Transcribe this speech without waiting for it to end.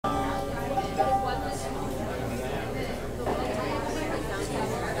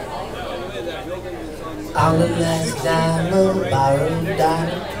On the last dime of a borrowed dime,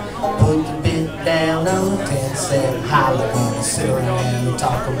 put the bit down on a 10-cent holler. Gonna sit around and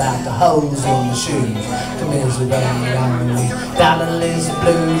talk about the holes in the shoes, commiserating on the dollar list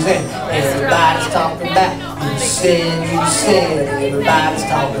blues. And everybody's talking about you said, everybody's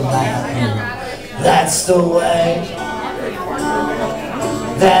talking about you. That's the way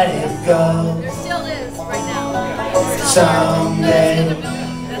that it goes. There still is right now. Someday,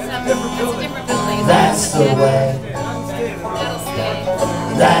 that's the way.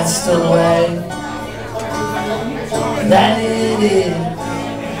 That's the way that it is.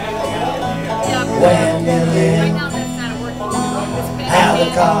 When you live how the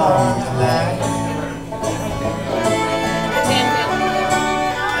cards play.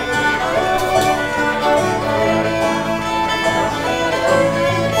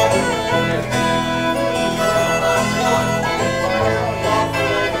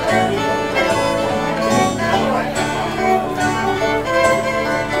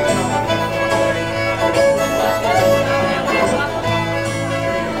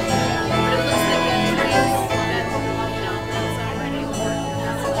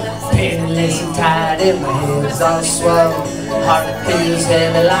 Penniless and tired and my head's all swollen. Heart feels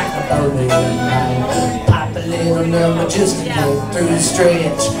heavy like a boat in the night. Pop a little number just to get through the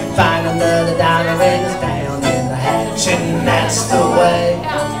stretch. Find another dollar and it's down in the hatch. And that's the way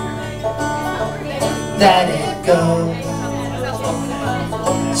that it goes.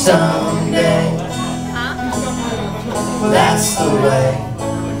 Someday, that's the way.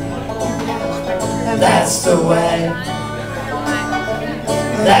 That's the way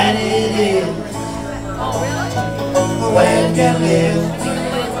that it is. When you live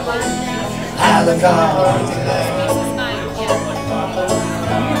how the cards play.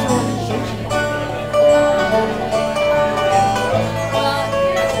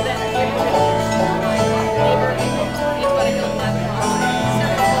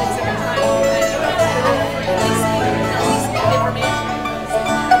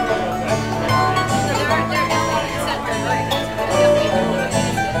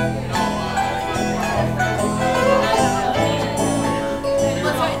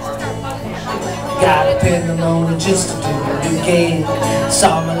 Got up in the morning just to do it again.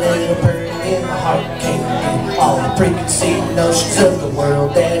 Saw my little bird and my heart came in. All the preconceived notions of the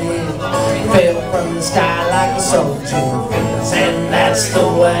world that is fell from the sky like a soldier feels. And that's the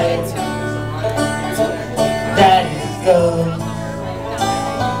way that it goes.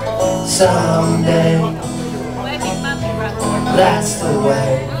 Someday, that's the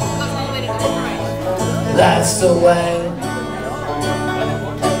way. That's the way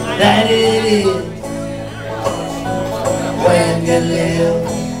that it is. When you live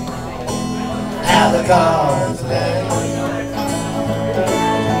how the cards play.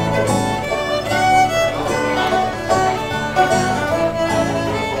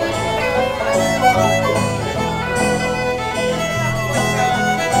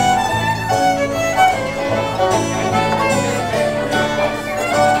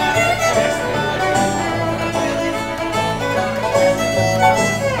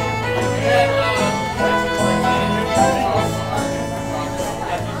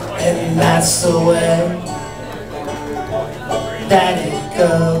 And that's the way that it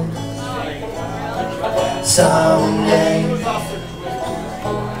goes. Someday,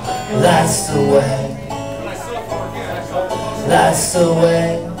 that's the way. That's the way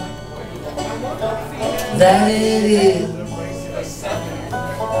that it is.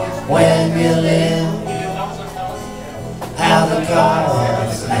 When you live how the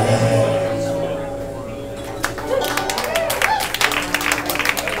cards play.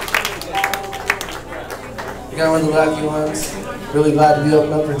 Going with the Luckey Ones. Really glad to be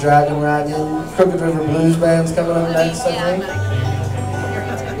opening up for Dragon Riding. Crooked River Blues Band's coming up next, I think.